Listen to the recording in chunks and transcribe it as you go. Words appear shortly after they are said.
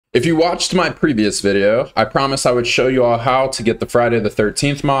If you watched my previous video, I promised I would show you all how to get the Friday the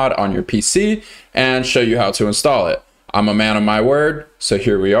 13th mod on your PC and show you how to install it. I'm a man of my word, so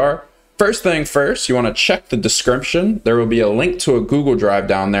here we are. First thing first, you want to check the description. There will be a link to a Google Drive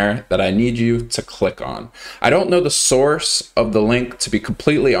down there that I need you to click on. I don't know the source of the link, to be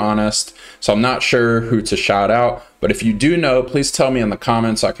completely honest, so I'm not sure who to shout out. But if you do know, please tell me in the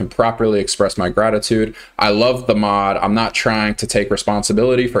comments so I can properly express my gratitude. I love the mod. I'm not trying to take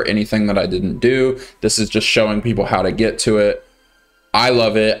responsibility for anything that I didn't do. This is just showing people how to get to it. I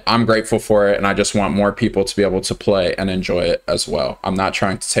love it, I'm grateful for it, and I just want more people to be able to play and enjoy it as well. I'm not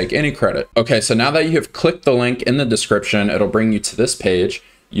trying to take any credit. Okay, so now that you have clicked the link in the description, it'll bring you to this page.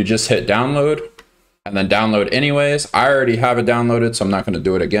 You just hit download and then download anyways. I already have it downloaded, so I'm not gonna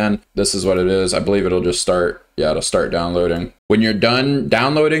do it again. This is what it is. I believe it'll just start, yeah, it'll start downloading. When you're done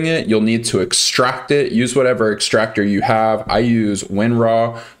downloading it, you'll need to extract it. Use whatever extractor you have. I use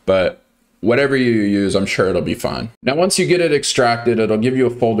WinRAR, but whatever you use, I'm sure it'll be fine. Now, once you get it extracted, it'll give you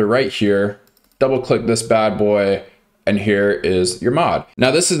a folder right here. Double click this bad boy, and here is your mod. Now,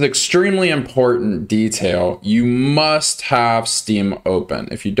 this is extremely important detail. You must have Steam open.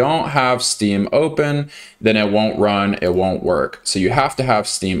 If you don't have Steam open, then it won't run, it won't work. So you have to have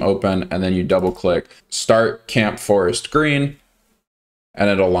Steam open, and then you double click Start Camp Forest Green, and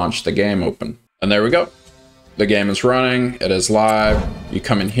it'll launch the game open. And there we go. The game is running, it is live. You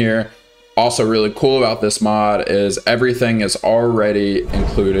come in here. Also really cool about this mod is everything is already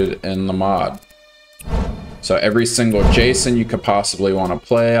included in the mod. So every single Jason you could possibly want to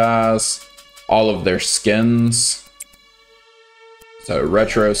play as, all of their skins. So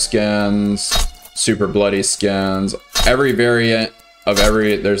retro skins, super bloody skins, every variant of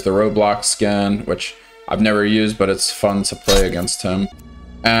there's the Roblox skin, which I've never used, but it's fun to play against him.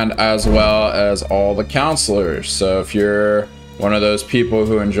 And as well as all the counselors. So if you're one of those people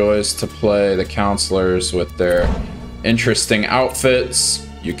who enjoys to play the counselors with their interesting outfits,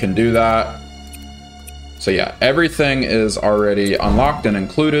 you can do that. So yeah, everything is already unlocked and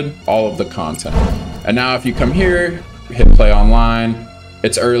included, all of the content. And now if you come here, hit play online.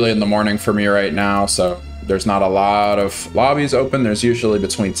 It's early in the morning for me right now, so there's not a lot of lobbies open. There's usually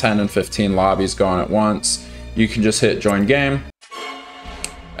between 10 and 15 lobbies going at once. You can just hit join game.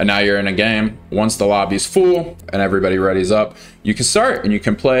 And now you're in a game. Once the lobby's full and everybody ready's up, you can start and you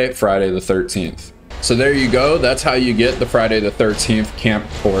can play Friday the 13th. So there you go. That's how you get the Friday the 13th Camp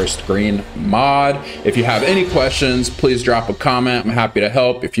Forest Green mod. If you have any questions, please drop a comment. I'm happy to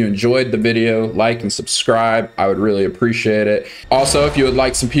help. If you enjoyed the video, like and subscribe. I would really appreciate it. Also, if you would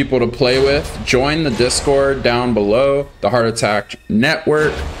like some people to play with, join the Discord down below, the Heart Attack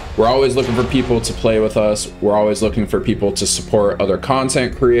Network. We're always looking for people to play with us. We're always looking for people to support other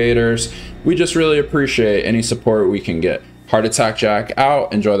content creators. We just really appreciate any support we can get. Heart Attack Jack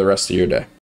out. Enjoy the rest of your day.